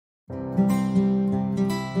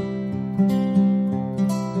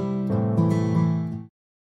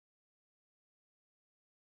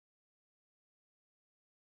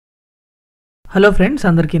Hello friends,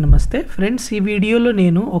 అందరికీ నమస్తే. Friends, ఈ వీడియోలో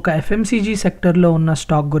నేను ఒక FMCG సెక్టర్లో ఉన్న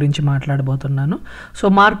స్టాక్ గురించి మాట్లాడబోతున్నాను. సో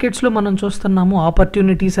మార్కెట్స్లో మనం చూస్తున్నాము,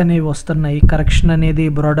 ఆపర్చునిటీస్ అనేవి వస్తున్నాయి. కరెక్షన్ అనేది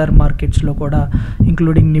బ్రాడర్ మార్కెట్స్లో కూడా,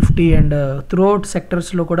 ఇంక్లూడింగ్ నిఫ్టీ అండ్ త్రూఅవుట్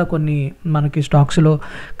సెక్టర్స్లో కూడా కొన్ని మనకి స్టాక్స్లో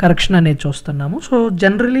కరెక్షన్ అనేది చూస్తున్నాము. సో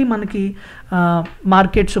జనరలీ మనకి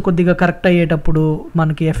మార్కెట్స్ కొద్దిగా కరెక్ట్ అయ్యేటప్పుడు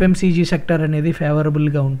మనకి FMCG సెక్టర్ అనేది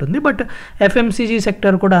ఫేవరబుల్గా ఉంటుంది. బట్ FMCG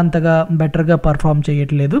సెక్టర్ కూడా అంతగా బెటర్గా పర్ఫామ్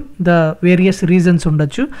చేయట్లేదు. ద వేరియస్ రీజన్స్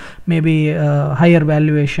ఉండొచ్చు. మేబీ హయ్యర్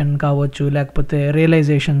వాల్యుయేషన్ కావచ్చు, లేకపోతే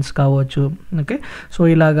రియలైజేషన్స్ కావచ్చు. ఓకే, సో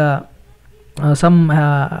ఇలాగా సమ్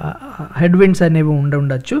హెడ్విండ్స్ అనేవి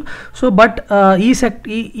ఉండొచ్చు. సో బట్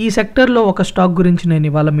ఈ సెక్టర్లో ఒక స్టాక్ గురించి నేను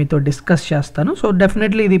ఇవాళ మీతో డిస్కస్ చేస్తాను. సో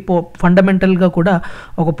డెఫినెట్లీ ఇది ఫండమెంటల్గా కూడా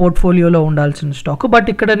ఒక పోర్ట్ఫోలియోలో ఉండాల్సిన స్టాక్. బట్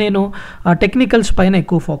ఇక్కడ నేను టెక్నికల్స్ పైన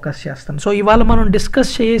ఎక్కువ ఫోకస్ చేస్తాను. సో ఇవాళ మనం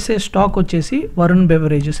డిస్కస్ చేసే స్టాక్ వచ్చేసి Varun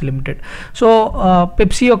beverages limited. So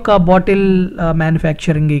Pepsi యొక్క బాటిల్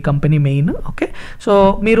మ్యానుఫ్యాక్చరింగ్ ఈ కంపెనీ మెయిన్. ఓకే, సో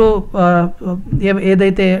మీరు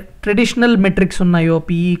ఏదైతే ట్రెడిషనల్ మెట్రిక్స్ ఉన్నాయో,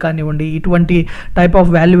 పిఈ కానివ్వండి, ఇటువంటి టైప్ ఆఫ్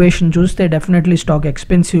వాల్యుయేషన్ చూస్తే డెఫినెట్లీ స్టాక్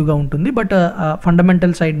ఎక్స్పెన్సివ్గా ఉంటుంది. బట్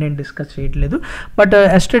ఫండమెంటల్ సైడ్ నేను డిస్కస్ చేయట్లేదు. బట్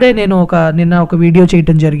ఎస్టర్డే నేను నిన్న ఒక వీడియో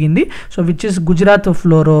చేయటం జరిగింది. So which is Gujarat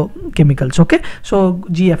ఫ్లోరో chemicals. Okay, so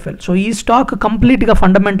GFL. So ఈ స్టాక్ కంప్లీట్గా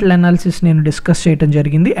ఫండమెంటల్ అనాలిసిస్ నేను డిస్కస్ చేయటం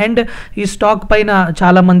జరిగింది. అండ్ ఈ స్టాక్ పైన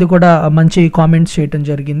చాలామంది కూడా మంచి కామెంట్స్ చేయటం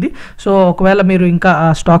జరిగింది. సో ఒకవేళ మీరు ఇంకా ఆ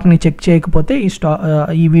స్టాక్ని చెక్ చేయకపోతే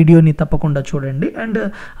ఈ వీడియోని తప్పకుండా చూడండి. అండ్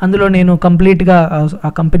అందులో నేను కంప్లీట్గా ఆ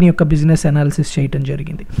కంపెనీ యొక్క బిజినెస్ అనాలిసిస్ చేయటం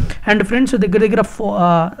జరిగింది. అండ్ ఫ్రెండ్స్, దగ్గర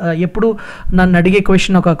ఎప్పుడు నన్ను అడిగే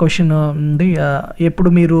ఒక క్వశ్చన్ ఉంది,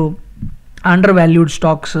 ఎప్పుడు మీరు అండర్ వాల్యూడ్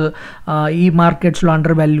స్టాక్స్, ఈ మార్కెట్స్లో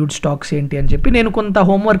అండర్ వాల్యూడ్ స్టాక్స్ ఏంటి అని చెప్పి నేను కొంత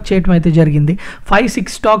హోంవర్క్ చేయడం అయితే జరిగింది. 5-6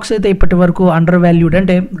 స్టాక్స్ అయితే ఇప్పటి వరకు అండర్ వాల్యూడ్,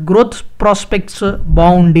 అంటే గ్రోత్ ప్రాస్పెక్ట్స్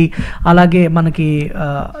బాగుండి, అలాగే మనకి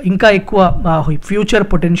ఇంకా ఎక్కువ ఫ్యూచర్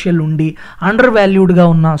పొటెన్షియల్ ఉండి అండర్ వాల్యూడ్గా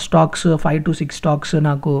ఉన్న స్టాక్స్ 5-6 స్టాక్స్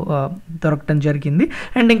నాకు దొరకటం జరిగింది.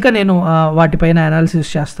 అండ్ ఇంకా నేను వాటిపైన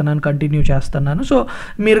అనాలిసిస్ చేస్తున్నాను, కంటిన్యూ చేస్తున్నాను. సో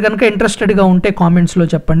మీరు కనుక ఇంట్రెస్టెడ్గా ఉంటే కామెంట్స్లో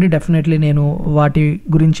చెప్పండి. డెఫినెట్లీ నేను వాటి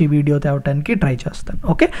గురించి వీడియో తేవటానికి ట్రై చేస్తాను.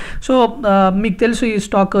 ఓకే, సో మీకు తెలుసు ఈ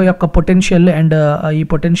స్టాక్ యొక్క పొటెన్షియల్, అండ్ ఈ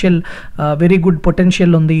పొటెన్షియల్ వెరీ గుడ్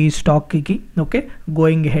పొటెన్షియల్ ఉంది ఈ స్టాక్కి. Okay,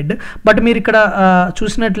 going head. బట్ మీరు ఇక్కడ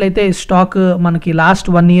చూసినట్లయితే స్టాక్ మనకి లాస్ట్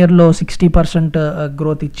 1 ఇయర్లో 60%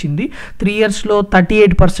 గ్రోత్ ఇచ్చింది. 3 ఇయర్స్లో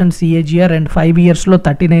 38% CAGR అండ్ 5 ఇయర్స్లో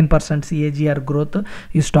 39% CAGR గ్రోత్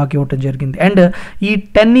ఈ స్టాక్ ఇవ్వటం జరిగింది. అండ్ ఈ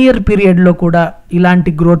 10 ఇయర్ పీరియడ్లో కూడా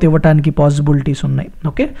ఇలాంటి గ్రోత్ ఇవ్వడానికి పాసిబిలిటీస్ ఉన్నాయి.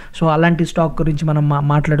 ఓకే, సో అలాంటి స్టాక్ గురించి మనం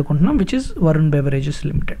మాట్లాడుకుంటున్నాం, which is Varun beverages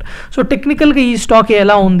limited. So టెక్నికల్గా ఈ స్టాక్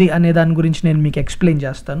ఎలా ఉంది అనే దాని గురించి నేను మీకు ఎక్స్ప్లెయిన్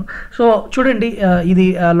చేస్తాను. సో చూడండి, ఇది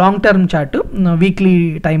long term chart, weekly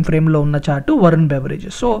time ఫ్రేమ్లో ఉన్న chart Varun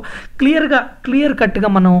beverages. So clear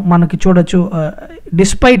కట్గా మనకి చూడొచ్చు,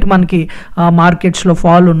 డిస్పైట్ మనకి మార్కెట్స్లో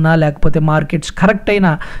ఫాల్ ఉన్నా, లేకపోతే మార్కెట్స్ కరెక్ట్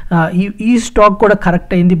అయినా, ఈ స్టాక్ కూడా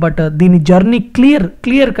కరెక్ట్ అయింది. బట్ దీని జర్నీ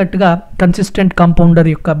క్లియర్ కట్గా కన్సిస్టెంట్ కంపౌండర్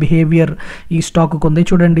యొక్క బిహేవియర్ ఈ స్టాక్ ఉంది.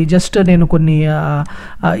 చూడండి, జస్ట్ నేను కొన్ని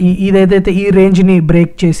ఇదేదైతే ఈ రేంజ్ని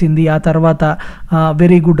బ్రేక్ చేసింది, ఆ తర్వాత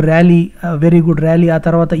వెరీ గుడ్ ర్యాలీ, ఆ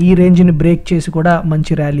తర్వాత ఈ రేంజ్ని బ్రేక్ చేసి కూడా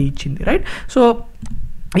మంచి ర్యాలీ ఇచ్చింది. రైట్, సో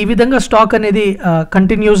ఈ విధంగా స్టాక్ అనేది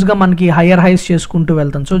కంటిన్యూస్గా మనకి హయ్యర్ హైస్ చేసుకుంటూ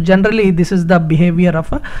వెళ్తాం. So generally this is the behaviour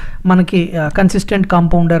of మనకి కన్సిస్టెంట్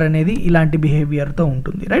కాంపౌండర్ అనేది ఇలాంటి బిహేవియర్తో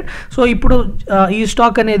ఉంటుంది. రైట్, సో ఇప్పుడు ఈ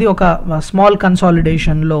స్టాక్ అనేది ఒక స్మాల్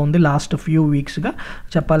కన్సాలిడేషన్లో ఉంది. లాస్ట్ ఫ్యూ వీక్స్గా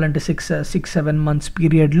చెప్పాలంటే 6-7 మంత్స్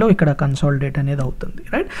పీరియడ్లో ఇక్కడ కన్సాలిడేట్ అనేది అవుతుంది.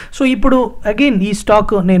 రైట్, సో ఇప్పుడు అగైన్ ఈ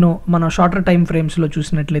స్టాక్ నేను మన షార్టర్ టైం ఫ్రేమ్స్లో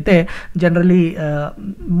చూసినట్లయితే generally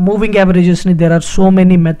moving యావరేజెస్ని, there are so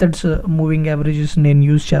many methods moving averages నేను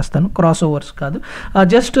యూజ్ చేస్తాను, క్రాస్ ఓవర్స్ కాదు.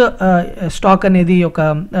 జస్ట్ స్టాక్ అనేది ఒక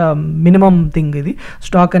మినిమం థింగ్. ఇది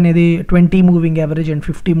స్టాక్ అనేది 20 moving average and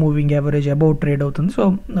 50 moving average above trade అవుతుంది. సో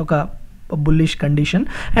ఒక బుల్లిష్ కండిషన్.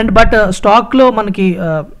 అండ్ బట్ స్టాక్లో మనకి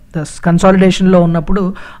కన్సాలిడేషన్లో ఉన్నప్పుడు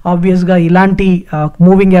ఆబ్వియస్గా ఇలాంటి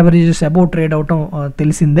మూవింగ్ యావరేజెస్ అబౌవ్ ట్రేడ్ అవటం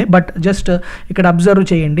తెలిసిందే. బట్ జస్ట్ ఇక్కడ అబ్జర్వ్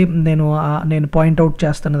చేయండి, నేను పాయింట్అవుట్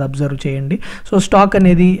చేస్తున్నది అబ్జర్వ్ చేయండి. సో స్టాక్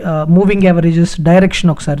అనేది మూవింగ్ యావరేజెస్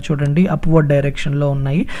డైరెక్షన్ ఒకసారి చూడండి, అప్వర్డ్ డైరెక్షన్లో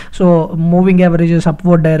ఉన్నాయి. సో మూవింగ్ యావరేజెస్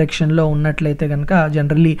అప్వర్డ్ డైరెక్షన్లో ఉన్నట్లయితే కనుక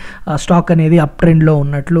జనరల్లీ స్టాక్ అనేది అప్ ట్రెండ్లో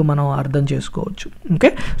ఉన్నట్లు మనం అర్థం చేసుకోవచ్చు.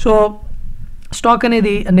 ఓకే, సో స్టాక్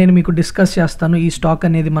అనేది నేను మీకు డిస్కస్ చేస్తాను. ఈ స్టాక్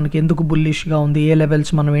అనేది మనకి ఎందుకు బుల్లిష్గా ఉంది, ఏ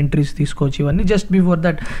లెవెల్స్ మనం ఎంట్రీస్ తీసుకోవచ్చు, ఇవన్నీ. జస్ట్ బిఫోర్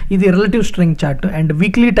దట్ ఇది relative strength chart and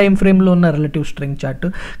weekly time ఫ్రేమ్లో ఉన్న రిలేటివ్ స్ట్రెంగ్త్ చార్ట్.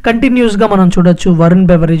 కంటిన్యూస్గా మనం చూడొచ్చు వరుణ్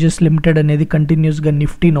బెవరేజెస్ లిమిటెడ్ అనేది కంటిన్యూస్గా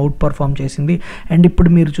నిఫ్టీని అవుట్ పర్ఫామ్ చేసింది. అండ్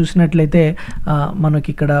ఇప్పుడు మీరు చూసినట్లయితే మనకి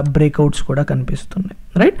ఇక్కడ బ్రేక్అవుట్స్ కూడా కనిపిస్తున్నాయి,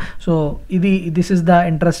 right. So this is the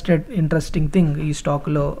interesting thing ఈ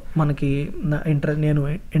స్టాక్లో మనకి నేను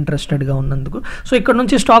ఇంట్రెస్టెడ్గా ఉన్నందుకు. సో ఇక్కడ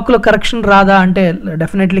నుంచి స్టాక్లో కరెక్షన్ రాదా అంటే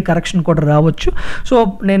డెఫినెట్లీ కరెక్షన్ కూడా రావచ్చు. సో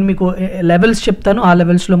నేను మీకు లెవెల్స్ చెప్తాను, ఆ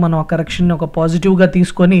లెవెల్స్లో మనం ఆ కరెక్షన్ని ఒక పాజిటివ్గా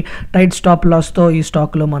తీసుకొని టైట్ స్టాప్ లాస్తో ఈ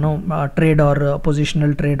స్టాక్లో మనం trade are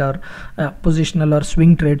positional are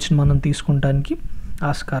swing ట్రేడ్స్ని మనం తీసుకుంటానికి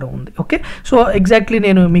ఆస్కారం ఉంది. ఓకే, సో ఎగ్జాక్ట్లీ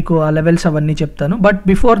నేను మీకు ఆ లెవెల్స్ అవన్నీ చెప్తాను. బట్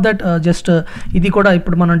బిఫోర్ దట్ జస్ట్ ఇది కూడా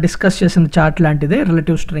ఇప్పుడు మనం డిస్కస్ చేసిన చార్ట్ లాంటిదే,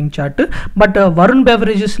 relative strength chart. But Varun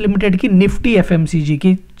beverages లిమిటెడ్కి నిఫ్టీ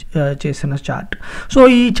ఎఫ్ఎంసీజీకి చేసిన చార్ట్. సో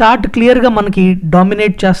ఈ చార్ట్ క్లియర్గా మనకి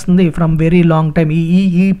డామినేట్ చేస్తుంది ఫ్రమ్ వెరీ లాంగ్ టైమ్,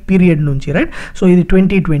 ఈ పీరియడ్ నుంచి, రైట్. సో ఇది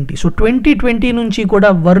 2020. సో 2020 నుంచి కూడా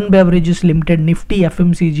Varun beverages limited Nifty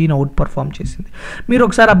ఎఫ్ఎంసీజీని out perform చేసింది. మీరు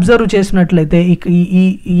ఒకసారి అబ్జర్వ్ చేసినట్లయితే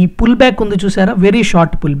ఈ పుల్ బ్యాక్ ఉంది చూసారా, very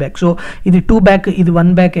short pull back. So ఇది 2 బ్యాక్, ఇది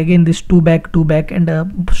 1 back, again this 2 back and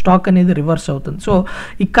stock అనేది రివర్స్ అవుతుంది. సో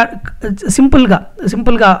ఇక్కడ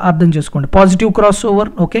సింపుల్గా అర్థం చేసుకోండి, positive cross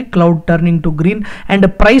over, okay, cloud turning to green and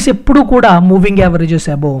price ఎప్పుడు కూడా మూవింగ్ యావరేజెస్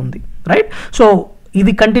అబోవ్ ఉంది, రైట్. సో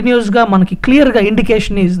ఇది కంటిన్యూస్గా మనకి క్లియర్గా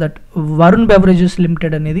indication is that Varun beverages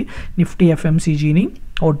limited అనేది Nifty ఎఫ్ఎంసీజీని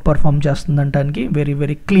out perform చేస్తుందంటానికి very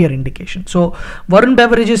very clear indication. So Varun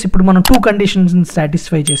beverages ఇప్పుడు మనం 2 కండిషన్స్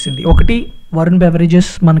సాటిస్ఫై చేసింది. ఒకటి, వరుణ్ బెవరేజెస్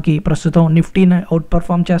మనకి ప్రస్తుతం నిఫ్టీని అవుట్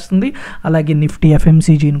పర్ఫామ్ చేస్తుంది, అలాగే నిఫ్టీ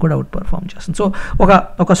ఎఫ్ఎంసీజీని కూడా అవుట్ పర్ఫామ్ చేస్తుంది. సో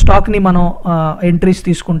ఒక స్టాక్ని మనం entries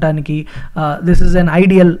తీసుకుంటానికి this is an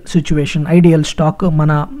ideal situation, ideal stock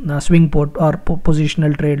మన స్వింగ్ పోర్ట్ ఆర్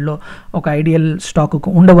పొజిషనల్ ట్రేడ్లో ఒక ఐడియల్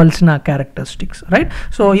స్టాక్కు ఉండవలసిన క్యారెక్టరిస్టిక్స్, రైట్.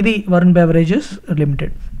 సో ఇది Varun beverages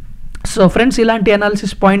limited. So friends, ఇలాంటి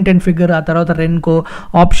అనాలిసిస్ పాయింట్ అండ్ ఫిగర్, ఆ తర్వాత Renko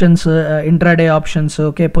options, intraday options,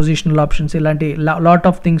 okay, positional options, ఇలాంటి lot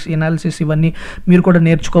of things analysis ఇవన్నీ మీరు కూడా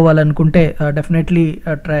నేర్చుకోవాలనుకుంటే డెఫినెట్లీ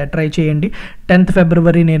ట్రై చేయండి. 10th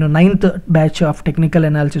February నేను 9th batch of technical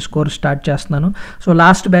analysis course start చేస్తున్నాను. సో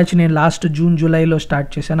లాస్ట్ బ్యాచ్ నేను లాస్ట్ జూన్ జూలైలో స్టార్ట్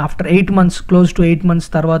చేశాను. After 8 months, close to 8 months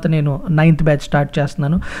తర్వాత నేను 9th బ్యాచ్ స్టార్ట్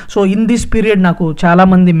చేస్తున్నాను. సో ఇన్ దిస్ పీరియడ్ నాకు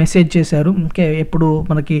చాలామంది మెసేజ్ చేశారు, ఓకే, ఎప్పుడు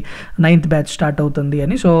మనకి 9th బ్యాచ్ స్టార్ట్ అవుతుంది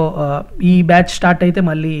అని. సో ఈ బ్యాచ్ స్టార్ట్ అయితే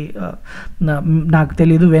మళ్ళీ నాకు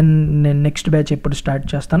తెలీదు నేను నెక్స్ట్ బ్యాచ్ ఎప్పుడు స్టార్ట్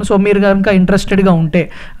చేస్తాను. సో మీరు కనుక ఇంట్రెస్టెడ్గా ఉంటే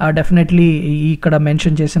డెఫినెట్లీ ఇక్కడ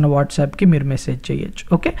మెన్షన్ చేసిన వాట్సాప్కి మీరు మెసేజ్ చేయొచ్చు.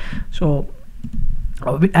 ఓకే, సో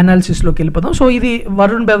అనాలిసిస్లోకి వెళ్ళిపోదాం. సో ఇది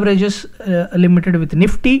Varun beverages limited with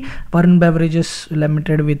Nifty, Varun beverages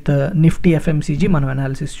limited with Nifty FMCG మనం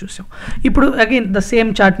అనాలిసిస్ చూసాం. ఇప్పుడు అగైన్ ద సేమ్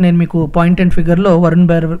చార్ట్ నేను మీకు point and ఫిగర్లో Varun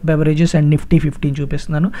beverages and Nifty 15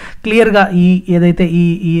 చూపిస్తున్నాను. క్లియర్గా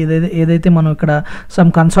ఏదైతే మనం ఇక్కడ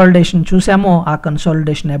సమ్ కన్సాలిడేషన్ చూసామో ఆ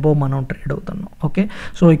కన్సాలిడేషన్ అబోవ్ మనం ట్రేడ్ అవుతున్నాం. ఓకే,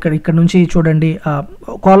 సో ఇక్కడ నుంచి చూడండి,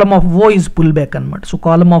 column of oh is pull back అనమాట. సో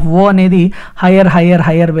కాలమ్ ఆఫ్ ఓ అనేది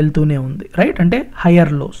హయ్యర్ వెళ్తూనే ఉంది, రైట్, అంటే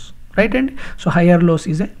హయ్యర్ లోస్, రైట్ అండి. So higher lows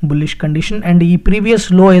is a bullish condition and ఈ ప్రీవియస్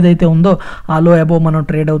లో ఏదైతే ఉందో ఆ లో అబోవ్ మనం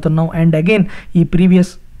ట్రేడ్ అవుతున్నాం అండ్ అగైన్ ఈ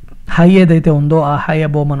ప్రీవియస్ హై ఏదైతే ఉందో ఆ హై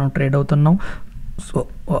అబోవ్ మనం ట్రేడ్ అవుతున్నాం. సో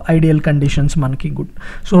ఐడియల్ కండిషన్స్ మనకి గుడ్.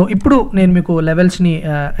 సో ఇప్పుడు నేను మీకు లెవెల్స్ని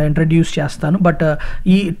ఇంట్రడ్యూస్ చేస్తాను. బట్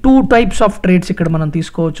ఈ 2 types ఆఫ్ ట్రేడ్స్ ఇక్కడ మనం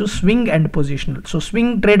తీసుకోవచ్చు, swing and positional. So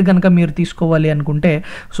swing trade కనుక మీరు తీసుకోవాలి అనుకుంటే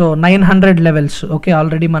సో 900 లెవెల్స్, ఓకే,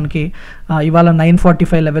 ఆల్రెడీ మనకి ఇవాళ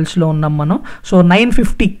 945 లెవెల్స్లో ఉన్నాం మనం. సో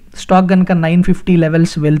 950 స్టాక్ కనుక 950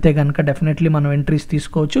 లెవెల్స్ వెళ్తే కనుక డెఫినెట్లీ మనం ఎంట్రీస్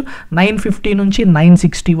తీసుకోవచ్చు. 950 నుంచి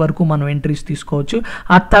 960 వరకు మనం ఎంట్రీస్ తీసుకోవచ్చు.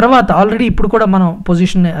 ఆ తర్వాత ఆల్రెడీ ఇప్పుడు కూడా మనం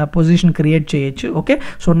పొజిషన్ క్రియేట్ చేయొచ్చు. ఓకే,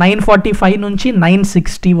 సో 945 నుంచి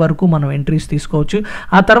 960 వరకు మనం ఎంట్రీస్ తీసుకోవచ్చు.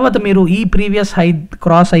 ఆ తర్వాత మీరు ఈ ప్రీవియస్ హై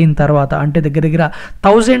క్రాస్ అయిన తర్వాత అంటే దగ్గర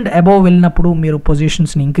 1000 అబోవ్ వెళ్ళినప్పుడు మీరు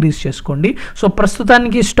పొజిషన్స్ని ఇంక్రీజ్ చేసుకోండి. సో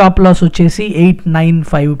ప్రస్తుతానికి స్టాప్ లాస్ వచ్చేసి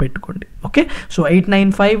 895 పెట్టుకోండి. ఓకే, సో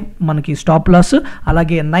 895 మనకి స్టాప్ లాస్,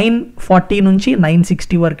 అలాగే 940 నుంచి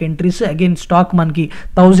 960 వరకు ఎంట్రీస్. అగైన్ స్టాక్ మనకి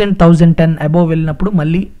 1010 అబోవ్ వెళ్ళినప్పుడు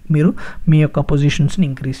మళ్ళీ మీరు మీ యొక్క పొజిషన్స్ని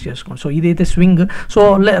ఇంక్రీజ్ చేసుకోండి. సో ఇదైతే స్వింగ్. సో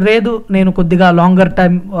లేదు నేను కొద్దిగా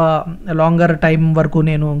లాంగర్ టైం వరకు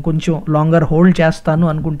నేను కొంచెం లాంగర్ హోల్డ్ చేస్తాను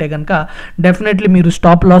అనుకుంటే కనుక డెఫినెట్లీ మీరు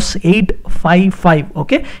stop loss 855,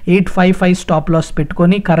 okay, 855 stop loss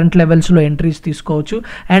పెట్టుకొని కరెంట్ లెవెల్స్లో ఎంట్రీస్ తీసుకోవచ్చు.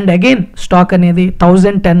 అండ్ అగైన్ స్టాక్ అనేది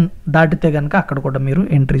 1010 దాటితే కనుక అక్కడ కూడా మీరు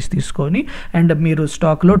ఎంట్రీస్ తీసుకొని అండ్ మీరు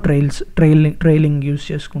స్టాక్లో ట్రైలింగ్ యూజ్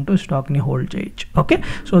చేసుకుంటూ స్టాక్ని హోల్డ్ చేయొచ్చు. Okay,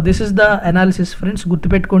 so this is the analysis friends.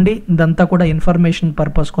 గుర్తుపెట్టుకోండి, ఇదంతా కూడా ఇన్ఫర్మేషన్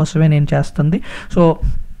పర్పస్ కోసమే నేను చేస్తుంది. సో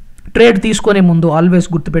ట్రేడ్ తీసుకునే ముందు ఆల్వేస్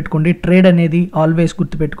గుర్తుపెట్టుకోండి,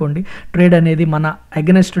 ట్రేడ్ అనేది మన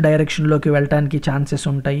అగెనెస్ట్ డైరెక్షన్లోకి వెళ్ళడానికి ఛాన్సెస్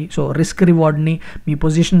ఉంటాయి. సో రిస్క్ రివార్డ్ని, మీ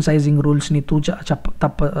పొజిషన్ సైజింగ్ రూల్స్ని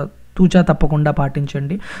తూచా తప్పకుండా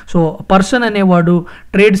పాటించండి. సో పర్సన్ అనేవాడు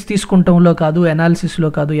ట్రేడ్స్ తీసుకుంటంలో కాదు,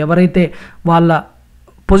 అనాలిసిస్లో కాదు, ఎవరైతే వాళ్ళ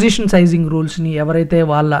పొజిషన్ సైజింగ్ రూల్స్ని, ఎవరైతే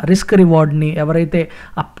వాళ్ళ రిస్క్ రివార్డ్ని, ఎవరైతే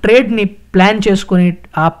ఆ ట్రేడ్ని ప్లాన్ చేసుకొని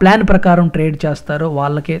ఆ ప్లాన్ ప్రకారం ట్రేడ్ చేస్తారో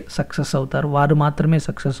వాళ్ళకే సక్సెస్ అవుతారు, వారు మాత్రమే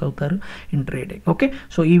సక్సెస్ అవుతారు ఇన్ ట్రేడింగ్. ఓకే,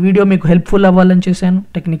 సో ఈ వీడియో మీకు హెల్ప్ఫుల్ అవ్వాలని చేశాను.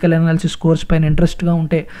 టెక్నికల్ అనాలిసిస్ కోర్స్ పైన ఇంట్రెస్ట్గా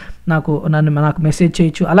ఉంటే నాకు మెసేజ్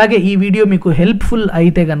చేయొచ్చు. అలాగే ఈ వీడియో మీకు హెల్ప్ఫుల్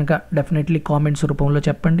అయితే కనుక డెఫినెట్లీ కామెంట్స్ రూపంలో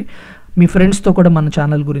చెప్పండి. మీ ఫ్రెండ్స్తో కూడా మన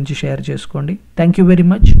ఛానల్ గురించి షేర్ చేసుకోండి. Thank you very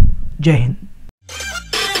much. జై హింద్.